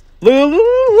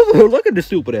 Look at this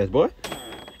stupid ass boy.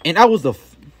 And I was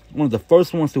one of the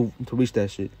first ones to reach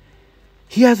that shit.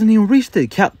 He hasn't even reached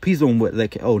it. He's on what?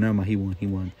 Like, oh, never mind. He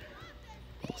won.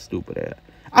 Oh, stupid ass.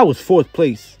 I was 4th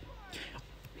place.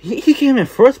 He came in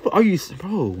 1st place. Are you,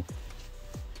 bro?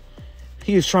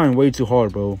 He is trying way too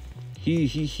hard, bro. He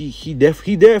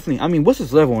definitely. I mean, what's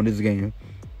his level on this game?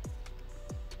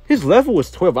 His level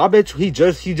was 12. I bet you he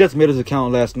just made his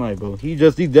account last night, bro. He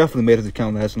definitely made his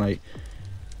account last night.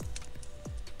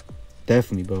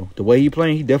 Definitely, bro. The way he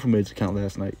playing, he definitely made his account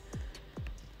last night.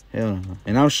 Hell no.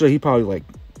 And I'm sure he probably like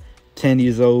 10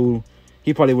 years old.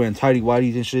 He probably wearing tighty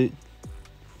whities and shit.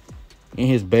 In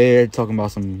his bed, talking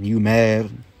about some you mad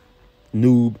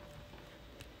noob.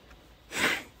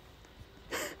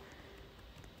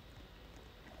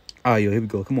 Alright, yo, here we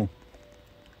go. Come on.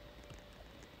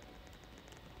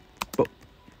 But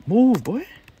move, boy.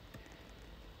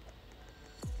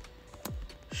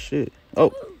 Shit.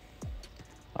 Oh.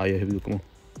 Oh, yeah, here we go.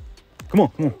 Come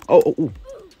on. Oh. Woo.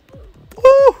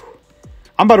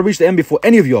 I'm about to reach the end before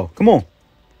any of y'all. Come on.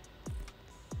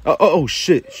 Oh,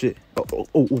 shit. Oh.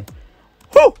 Woo.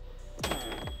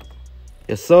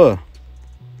 Yes, sir.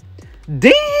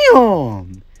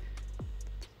 Damn.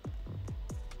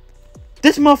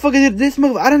 This motherfucker,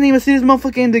 I didn't even see this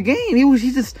motherfucker in the game.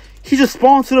 He just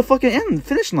spawned to the fucking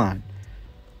finish line.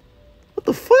 What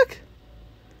the fuck?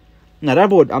 Nah,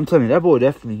 that boy, I'm telling you, that boy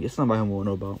definitely, it's somebody I want to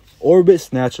know about. Orbit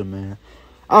Snatcher, man.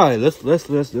 Alright, let's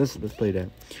play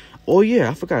that. Oh yeah,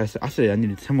 I forgot. I said I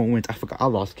needed 10 more wins. I forgot. I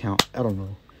lost count. I don't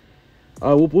know.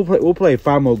 We'll play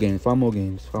 5 more games. 5 more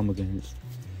games.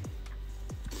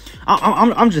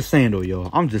 I'm just saying though, y'all.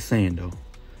 I'm just saying though.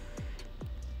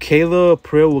 Killa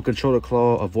Prill will control the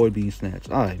claw, avoid being snatched.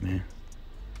 Alright, man.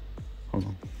 Hold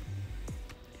on.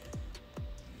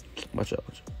 Watch out.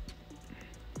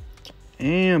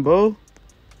 Damn, bro. What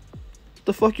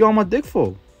the fuck you on my dick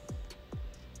for?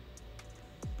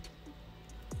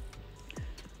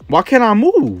 Why can't I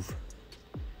move?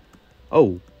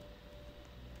 Oh.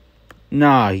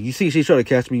 Nah, you see she tried to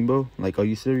catch me, bro. Like, are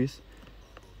you serious?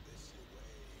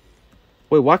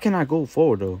 Wait, why can't I go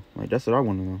forward, though? Like, that's what I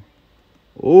want to know.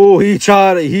 Oh, he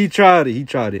tried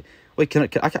it. Wait, I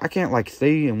can't, like,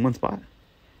 stay in one spot?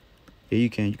 Yeah, you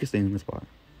can. You can stay in one spot.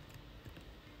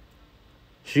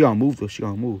 She gonna move, though. She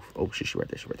gonna move. Oh, shit, she right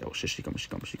there. Oh, shit, she coming.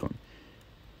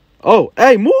 Oh,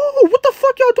 hey, move! What the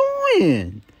fuck y'all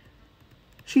doing?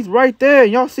 She's right there.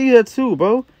 Y'all see that, too,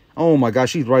 bro. Oh, my God.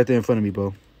 She's right there in front of me,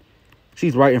 bro.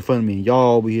 She's right in front of me.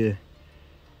 Y'all over here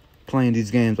playing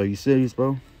these games. Are you serious,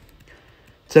 bro?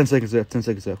 10 seconds left. 10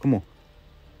 seconds left. Come on.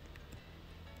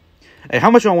 Hey,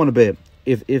 how much y'all want to bet?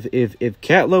 If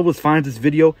CatLovers finds this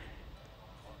video,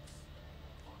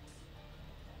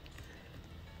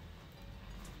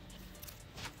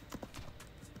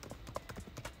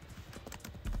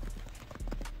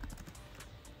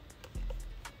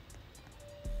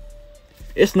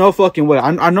 it's no fucking way.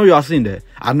 I know y'all seen that.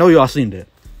 I know y'all seen that,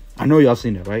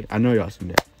 right? I know y'all seen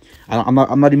that. I'm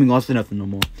not even gonna say nothing no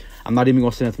more. I know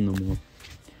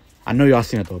y'all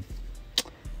seen it though.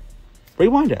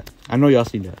 Rewind that. I know y'all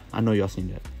seen that.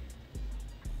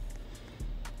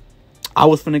 I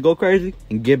was finna go crazy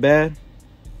and get bad.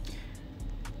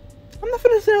 I'm not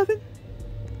finna say nothing.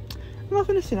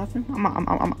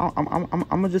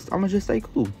 I'ma just stay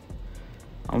cool.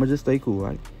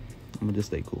 Right? I'ma just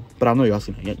stay cool. But I know y'all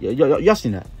seen that. Y'all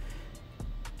seen that.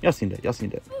 Y'all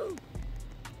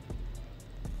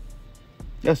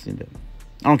seen that.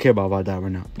 I don't care about if I die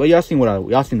right now. But y'all seen the last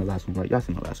one, right? Y'all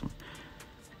seen the last one.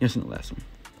 Bro.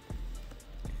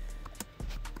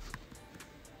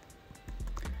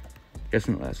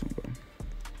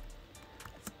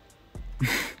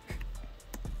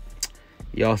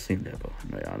 Y'all seen that, bro.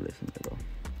 No, y'all listen to that, bro.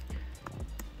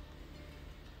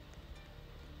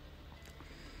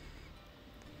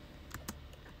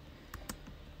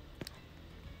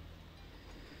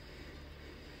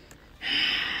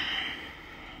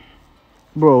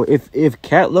 Bro, if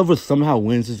CatLovers somehow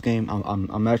wins this game,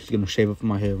 I'm actually gonna shave it from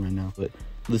my head right now. But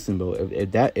listen, bro,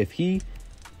 if he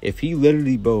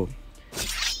literally, bro,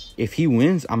 if he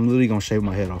wins, I'm literally gonna shave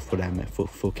my head off for that, man, for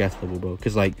CatLovers, bro.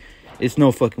 Cause like, it's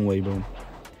no fucking way, bro.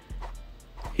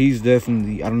 He's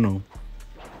definitely, I don't know.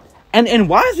 And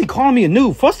why is he calling me a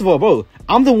noob? First of all, bro,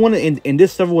 I'm the one in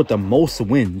this server with the most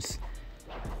wins.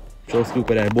 So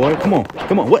stupid ass boy. Come on,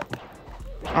 what?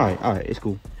 All right, it's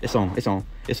cool. It's on.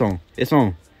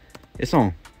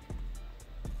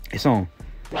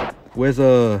 Where's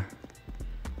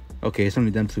okay, it's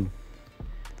only them two.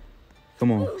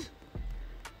 Come on.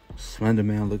 Slender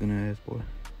man looking ass boy.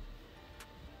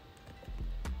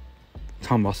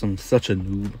 Talking about such a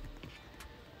noob.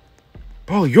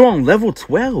 Bro, you're on level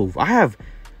 12. I have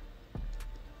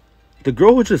the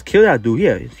girl who just killed that dude.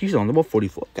 Yeah, she's on level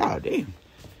 44. God damn.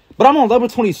 But I'm on level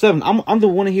 27. I'm the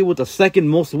one here with the second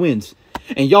most wins.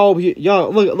 And y'all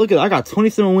look at it. I got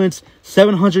 27 wins,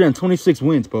 726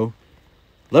 wins, bro.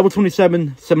 Level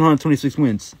 27, 726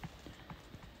 wins.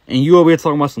 And you over here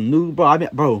talking about some noob,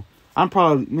 bro. I'm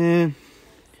probably, man.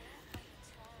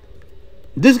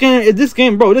 This game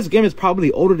is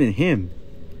probably older than him.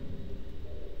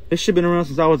 This shit been around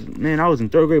since I was in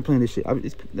 3rd grade playing this shit.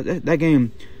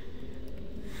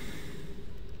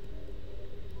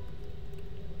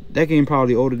 That game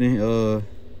probably older than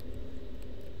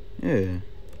yeah.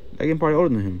 That game probably older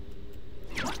than him.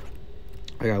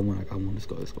 I got one. Let's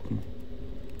go. Come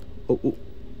on. Oh,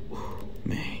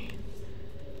 man.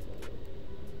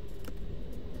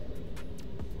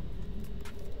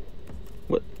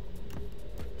 What?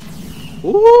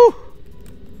 Ooh.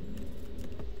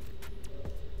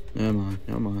 Never mind.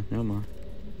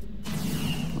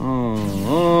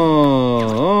 Oh.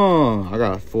 I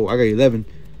got 4. I got 11.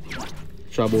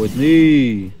 Shot boys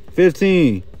knee.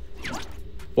 15.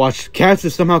 Watch, Cats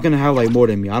is somehow gonna have like more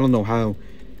than me. I don't know how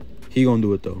he gonna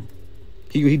do it though.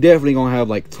 He definitely gonna have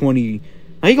like 20. He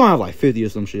gonna have like 50 or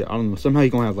some shit. I don't know. Somehow he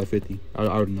gonna have like 50. I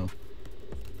already know.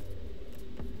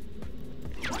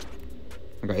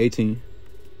 I got 18.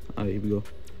 Alright, here we go.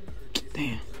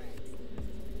 Damn.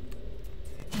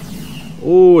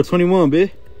 Oh, 21,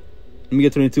 bitch. Let me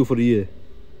get 22 for the year.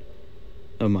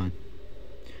 Never mind.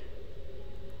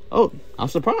 Oh, I'm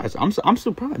surprised. I'm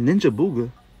surprised. Ninja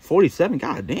Booga, 47.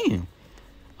 God damn.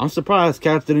 I'm surprised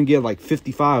Cats didn't get like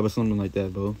 55 or something like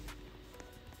that, bro.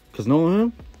 Cause knowing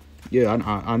him, yeah,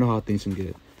 I know how things can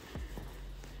get.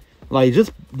 Like,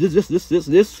 just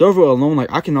this server alone,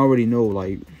 like, I can already know,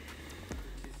 like,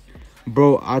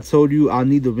 bro, I told you I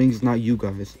need the rings, not you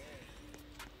guys.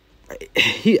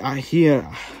 He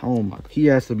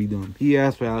has to be dumb. He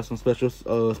has to have some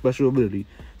special ability,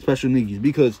 special needs,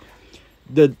 because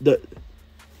the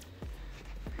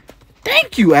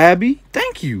thank you, Abby,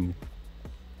 thank you.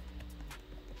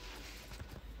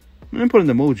 Let me put an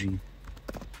emoji.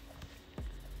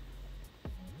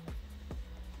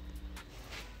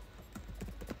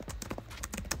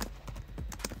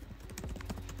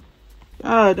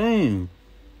 God damn,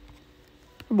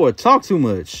 that boy talk too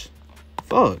much.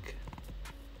 Fuck.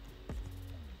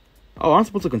 Oh, I'm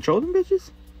supposed to control them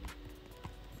bitches?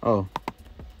 Oh.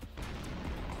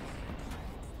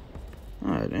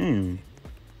 Alright, damn.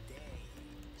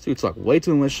 See, you talk way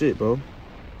too much shit, bro.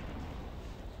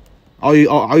 All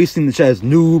you see in the chat is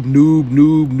noob, noob,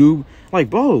 noob, noob. Like,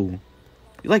 bro,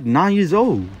 you're like 9 years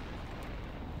old.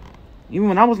 Even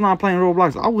when I was not playing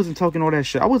Roblox, I wasn't talking all that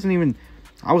shit. I was making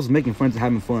friends and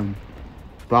having fun.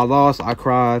 But I lost, I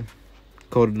cried,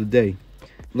 called it a day.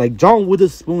 Like John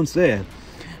Witherspoon said,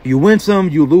 you win some,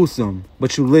 you lose some,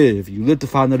 but you live. You live to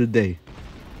fight another day.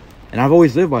 And I've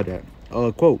always lived by that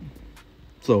quote.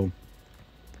 So,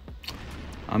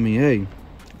 I mean, hey,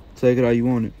 take it how you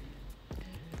want it.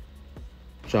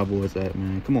 Y'all boys at,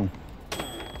 man. Come on.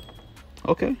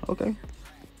 Okay, okay.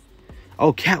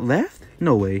 Oh, cat left?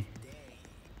 No way.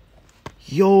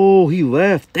 Yo, he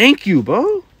left. Thank you,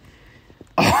 bro.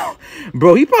 Oh,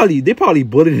 bro, they probably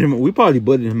bullied him. We probably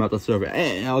bullied him out the server.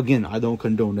 And again, I don't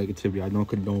condone negativity. I don't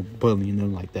condone bullying and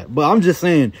nothing like that. But I'm just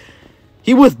saying,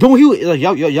 he was like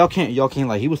y'all can't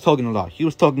like, he was talking a lot. He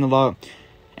was talking a lot,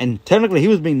 and technically he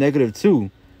was being negative too,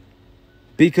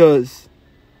 because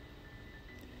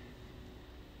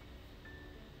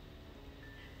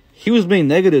he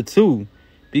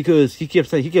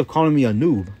kept calling me a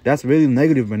noob. That's really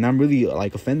negative, and I'm really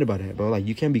like offended by that, bro. Like,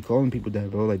 you can't be calling people that,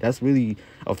 bro. Like, that's really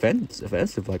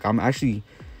offensive. Like, I'm actually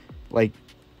like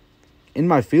in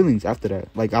my feelings after that.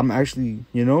 Like, I'm actually,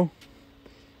 you know,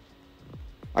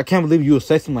 I can't believe you would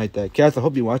say something like that. Cats, I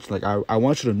hope you watch. Like, I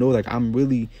want you to know, like, I'm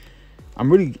really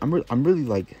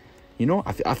like, you know,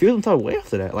 I feel some type of way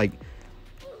after that. Like,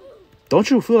 don't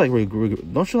you feel like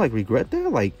regret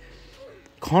that? Like,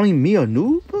 calling me a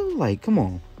noob, bro? Like, come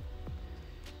on.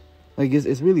 Like,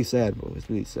 it's really sad, bro. It's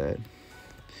really sad.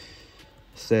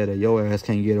 Sad that your ass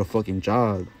can't get a fucking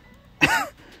job.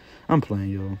 I'm playing,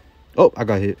 yo. Oh, I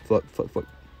got hit. Fuck.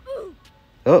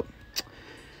 Oh.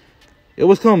 It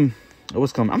was coming.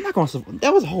 I'm not gonna survive.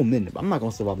 That was a whole minute, but I'm not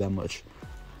gonna survive that much.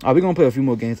 Alright, we're gonna play a few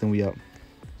more games and we out.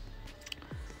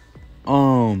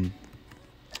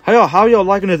 How y'all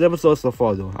liking this episode so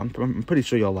far, though? I'm pretty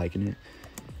sure y'all liking it.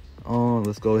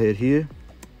 Let's go ahead here.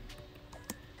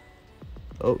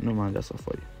 Oh, never mind. That's not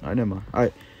funny. Alright, never mind.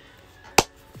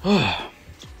 Alright.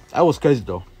 That was crazy,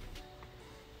 though.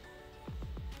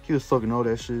 He was talking all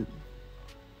that shit.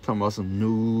 Talking about some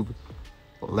noob.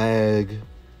 Lag.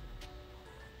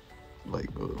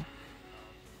 Like, bro.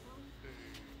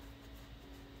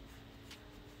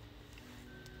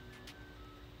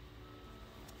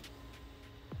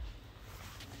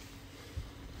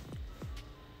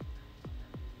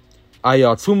 Alright,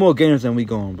 y'all. 2 more games and we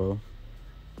going, bro.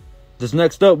 This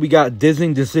next up, we got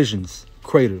Dizzying Decisions.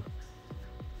 Crater.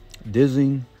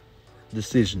 Dizzying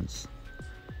Decisions.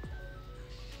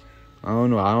 I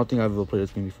don't know. I don't think I've ever played this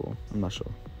game before. I'm not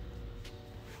sure.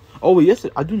 Oh, wait, yes,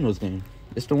 I do know this game.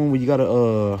 It's the one where you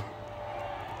gotta,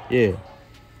 yeah.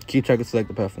 Keep track and select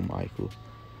the platform. Alright, cool.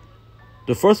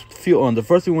 The first few ones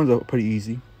are pretty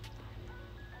easy.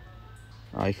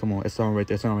 Alright, come on. It's on right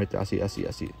there. I see it. I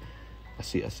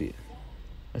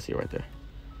see it right there.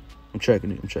 I'm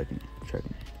tracking it. It's right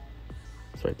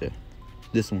there.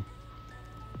 This one.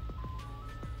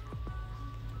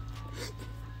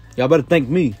 Y'all better thank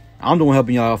me. I'm the one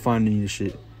helping y'all finding this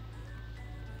shit.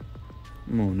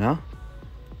 Come on now.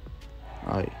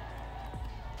 Alright.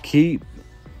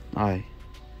 Alright.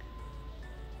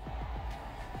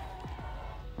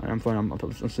 I'm fine. I'm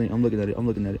looking at it.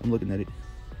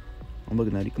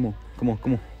 Come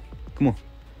on.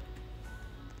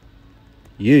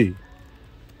 Yeah.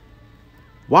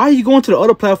 Why are you going to the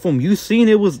other platform? You seen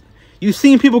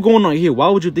people going on here. Why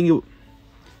would you think it?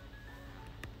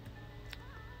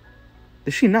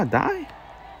 Did she not die?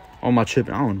 Or am I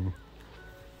tripping? I don't know.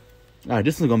 Alright,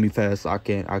 this is gonna be fast. So I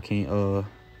can't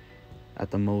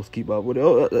at the most keep up with it.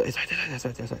 Oh, it's right there. That's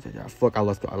right there. Fuck, I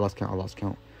lost count. I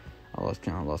lost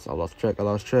track.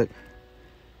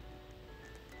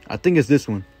 I think it's this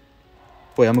one.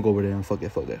 Wait, I'm gonna go over there and fuck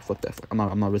that.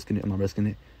 I'm not risking it.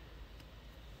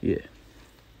 Yeah.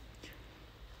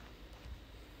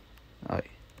 All right.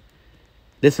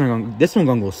 This one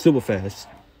gonna go super fast.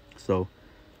 So,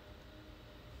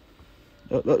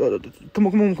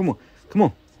 come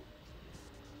on.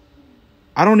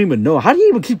 I don't even know. How do you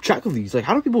even keep track of these? Like,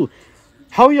 how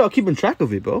are y'all keeping track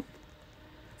of it, bro?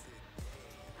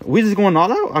 We just going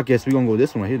all out? I guess we gonna go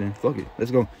this one right here then. Fuck it.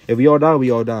 Let's go. If we all die, we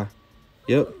all die.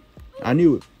 Yep. I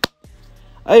knew it.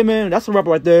 Hey, man, that's a wrap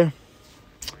right there.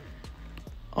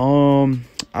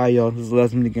 Alright, y'all. This is the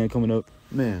last minute game coming up.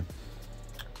 Man,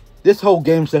 this whole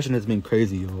game session has been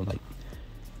crazy, yo. Like,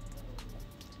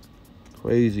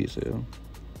 crazy as hell.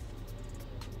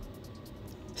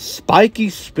 Spiky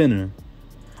spinner.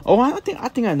 Oh, I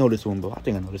think I know this one, bro. I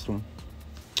think I know this one.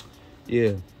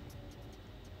 Yeah.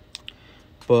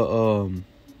 But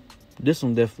this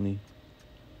one definitely.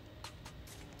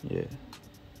 Yeah.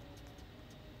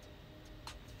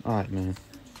 Alright, man.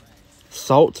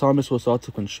 Salt Thomas was sought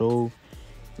to control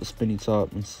the spinning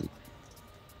top.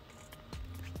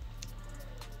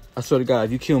 I swear to God,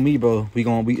 if you kill me, bro,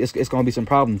 it's gonna be some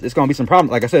problems. It's gonna be some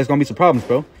problems. Like I said, it's gonna be some problems,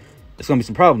 bro. It's gonna be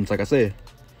some problems, like I said.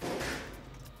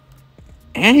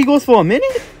 And he goes for a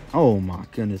minute? Oh my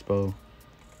goodness, bro.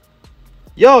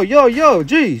 Yo,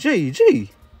 G.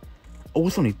 Oh,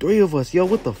 it's only 3 of us, yo.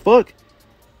 What the fuck?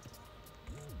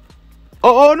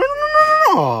 Oh, no.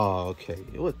 Oh, okay.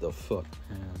 What the fuck,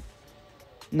 man?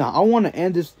 Nah, I want to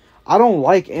end this. I don't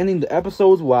like ending the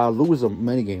episodes while I lose a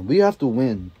minigame. We have to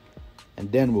win, and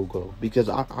then we'll go. Because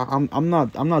I'm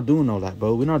not doing all that,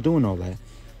 bro. We're not doing all that.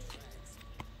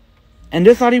 And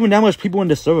there's not even that much people in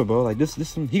this server, bro. Like this,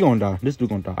 he gonna die. This dude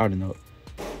gonna die. I already know it.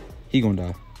 He gonna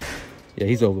die. Yeah,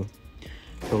 he's over.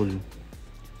 Told you.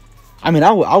 I mean,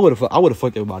 I would have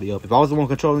fucked everybody up if I was the one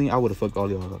controlling. I would have fucked all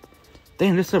y'all up.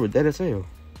 Damn, this server dead as hell.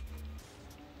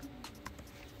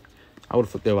 I would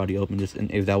have fucked everybody up and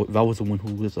if I was the one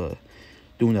who was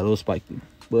doing that little spike thing.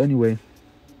 But anyway,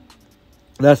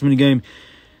 last mini game.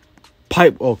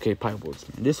 Pipe works.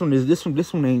 This one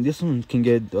can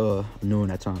get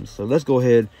annoying at times. So let's go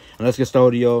ahead and let's get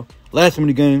started, y'all. Last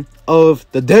mini game of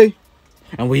the day,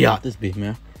 and we out this bitch,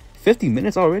 man. 50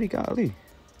 minutes already, golly.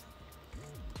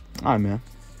 All right, man.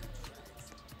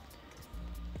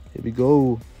 Here we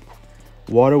go.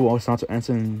 Water will start to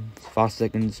answer in 5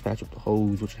 seconds. Patch up the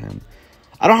hose. What you have?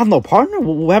 I don't have no partner.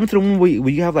 What happened to the one where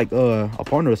you have like a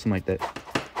partner or something like that?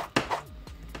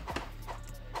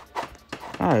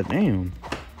 God damn.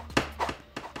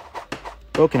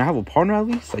 Bro, can I have a partner at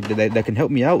least? Like that can help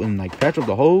me out and like patch up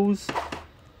the hose?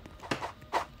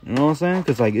 You know what I'm saying?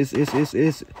 Cause like it's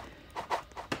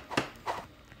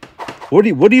what do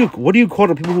you call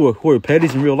the people who are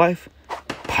petties in real life?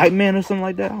 Pipe man or something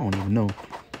like that? I don't even know.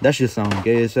 That shit sound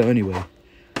gay as hell anyway.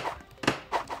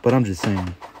 But I'm just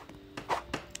saying.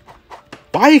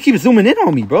 Why you keep zooming in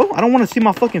on me, bro? I don't want to see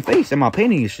my fucking face and my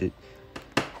painting and shit.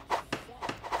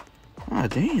 Ah,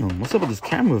 damn. What's up with this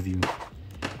camera view?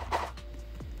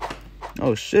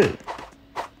 Oh, shit.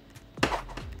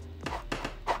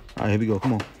 Alright, here we go.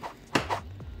 Come on.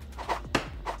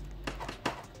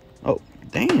 Oh,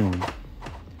 damn.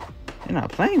 They're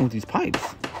not playing with these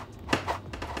pipes.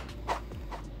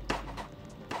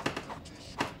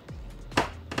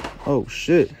 Oh,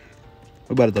 shit.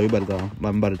 We about to die.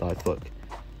 I'm about to die. Fuck.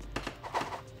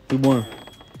 We won.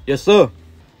 Yes, sir.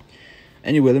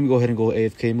 Anyway, let me go ahead and go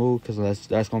AFK mode because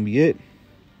that's gonna be it.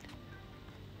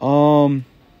 But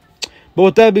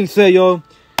with that being said, yo,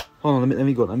 hold on.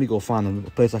 Let me go find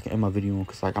a place I can end my video on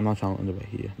because like I'm not trying to end it right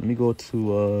here. Let me go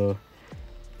to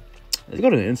let's go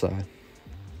to the inside.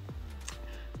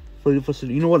 You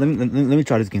know what? Let me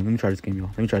try this game. Let me try this game, y'all.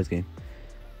 Let me try this game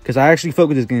because I actually fuck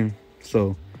with this game.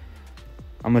 So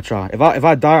I'm gonna try. If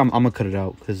I die, I'm gonna cut it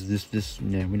out because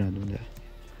yeah, we're not doing that.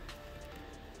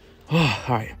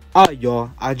 Alright,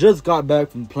 y'all. I just got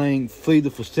back from playing Flee the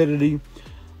Facility.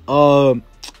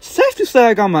 Safe to say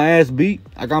I got my ass beat.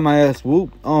 I got my ass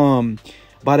whooped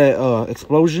by that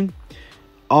explosion.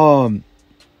 I'm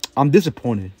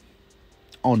disappointed,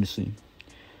 honestly.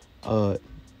 But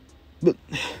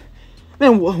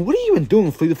man, what are you even doing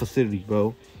in Flee the Facility,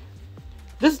 bro?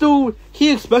 This dude,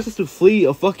 he expects us to flee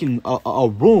a fucking a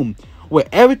room where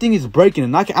everything is breaking,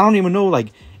 and I don't even know,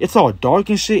 like, it's all dark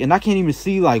and shit, and I can't even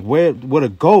see like where to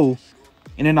go,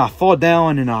 and then I fall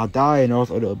down and I'll die and all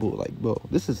this other bull. Like, bro,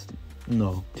 this is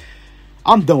no.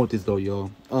 I'm done with this though, yo.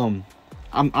 I'm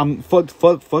fuck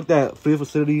that Flee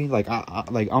Facility. Like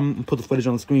I'm put the footage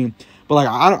on the screen, but like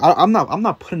I'm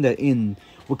not putting that in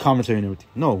with commentary and everything.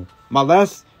 No, my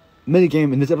last mini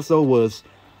game in this episode was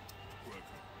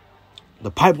the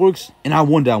pipe works, and I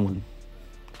won that one.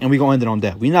 And we gonna end it on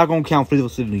that. We're not gonna count Flee the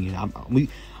Facility again.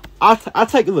 I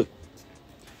take it. Look,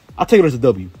 I take it as a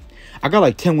W. I got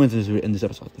like 10 wins in this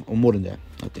episode, I think, or more than that,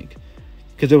 I think,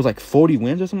 because there was like 40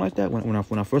 wins or something like that when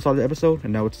I first saw the episode,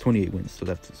 and now it's 28 wins.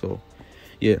 So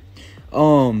yeah,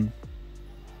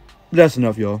 that's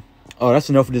enough, y'all. That's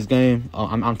enough for this game.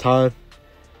 I'm tired.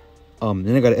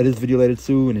 Then I gotta edit this video later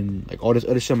too, and then like all this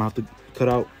other shit I have to cut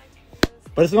out.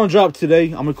 But it's gonna drop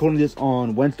today. I'm recording this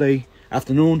on Wednesday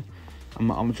afternoon. I'm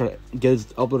gonna try to get this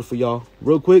uploaded for y'all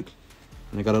real quick.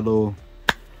 And I got a little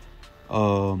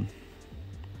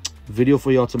video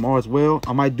for y'all tomorrow as well.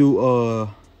 I might do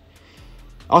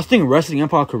I was thinking Wrestling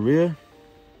Empire career,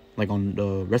 like on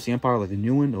the Wrestling Empire, like the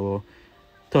new one, or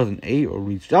 2008 or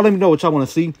Reach. Y'all let me know what y'all want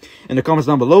to see in the comments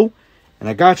down below, and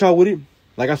I got y'all with it.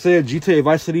 Like I said, GTA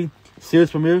Vice City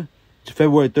series premiere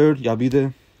February 3rd. Y'all be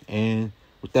there. And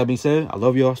with that being said, I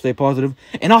love y'all. Stay positive,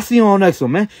 and I'll see you on the next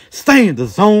one, man. Stay in the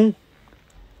zone,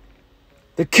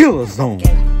 the killer zone.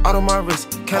 Out of my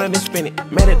wrist, counted and spin it.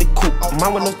 Mad at the coupe,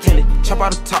 mine with no tenant. Chop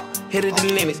out the top, hit it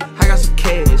the limits. I got some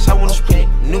cash, I wanna spend it.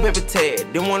 New paper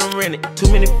tag, didn't wanna rent it.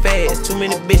 Too many fads, too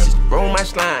many bitches. Roll my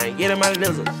slime, get in my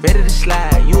lizard. Ready to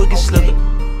slide, you will get slithered.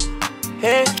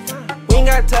 Hey, we ain't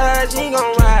got ties, you ain't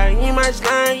gon' ride. You ain't my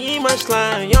slime, you ain't my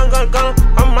slime. Young gun,